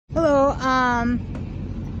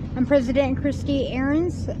I'm President Christy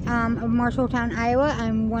Ahrens of Marshalltown, Iowa.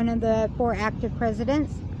 I'm one of the 4 active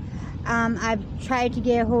presidents. I've tried to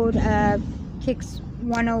get a hold of Kicks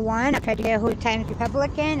 101. I've tried to get a hold of Times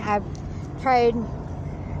Republican. I've tried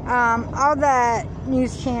all the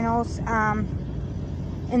news channels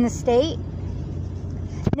in the state.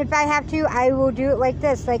 And if I have to, I will do it like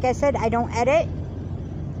this. Like I said, I don't edit.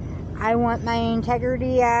 I want my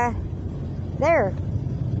integrity there.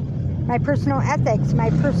 My personal ethics, my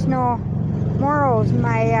personal morals,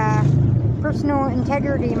 my personal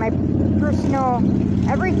integrity, my personal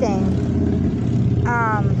everything.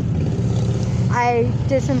 I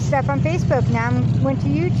did some stuff on Facebook. Now I went to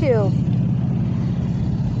YouTube.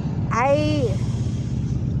 I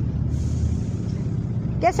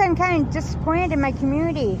guess I'm kind of disappointed in my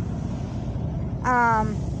community.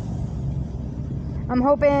 I'm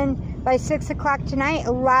hoping by 6 o'clock tonight,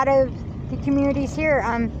 a lot of the community's here.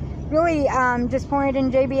 I'm really disappointed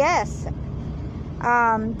in JBS.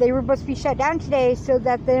 They were supposed to be shut down today so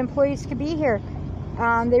that the employees could be here.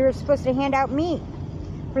 They were supposed to hand out meat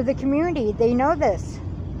for the community. They know this.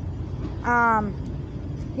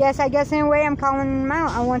 Yes, I guess in a way I'm calling them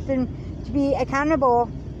out. I want them to be accountable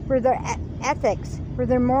for their ethics, for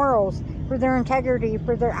their morals, for their integrity,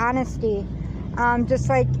 for their honesty, just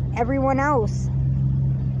like everyone else.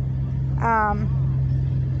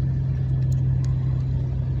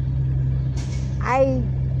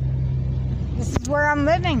 This is where I'm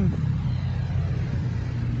living.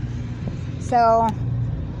 So,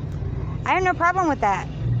 I have no problem with that.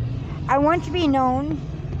 I want to be known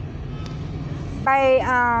by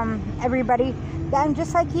everybody that I'm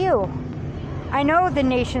just like you. I know the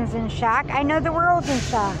nation's in shock. I know the world's in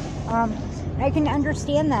shock. I can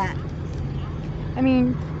understand that. I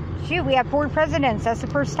mean, shoot, we have 4 presidents. That's the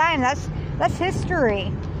first time. That's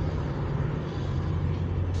history.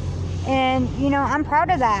 And, you know, I'm proud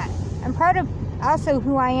of that. I'm proud of also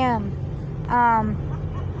who I am. I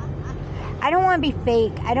don't want to be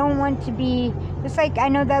fake. I don't want to be, just like I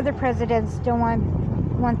know the other presidents don't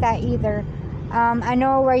want that either. I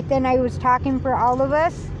know right then I was talking for all of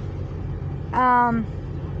us. But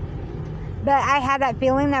I had that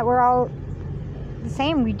feeling that we're all the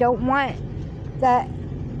same. We don't want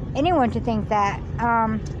anyone to think that.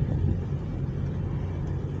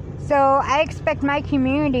 So I expect my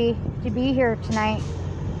community to be here tonight.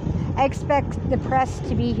 I expect the press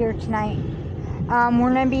to be here tonight.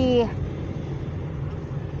 We're going to be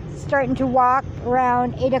starting to walk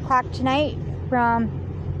around 8 o'clock tonight from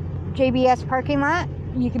JBS parking lot.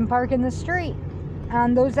 You can park in the street.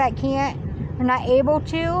 Those that can't, are not able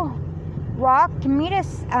to walk, can meet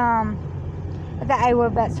us at the Iowa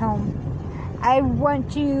Vets Home. I want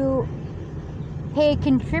to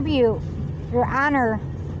contribute your honor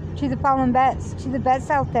to the fallen vets, to the vets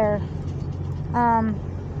out there. I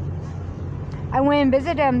went and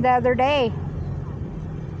visited them the other day.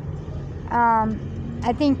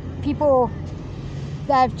 I think people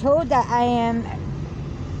that I've told that I am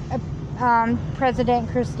President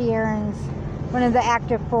Christy Ahrens, one of the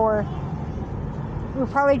active 4, were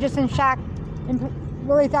probably just in shock and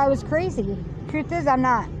really thought I was crazy. Truth is, I'm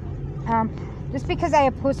not. Just because I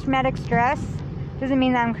have post-traumatic stress doesn't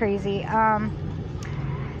mean that I'm crazy.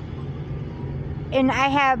 And I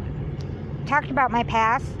have talked about my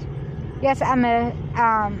past. Yes, I'm a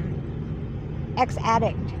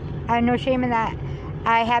ex-addict. I have no shame in that.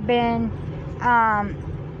 I have been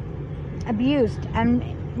abused. I'm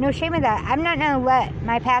no shame in that. I'm not going to let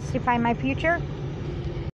my past define my future.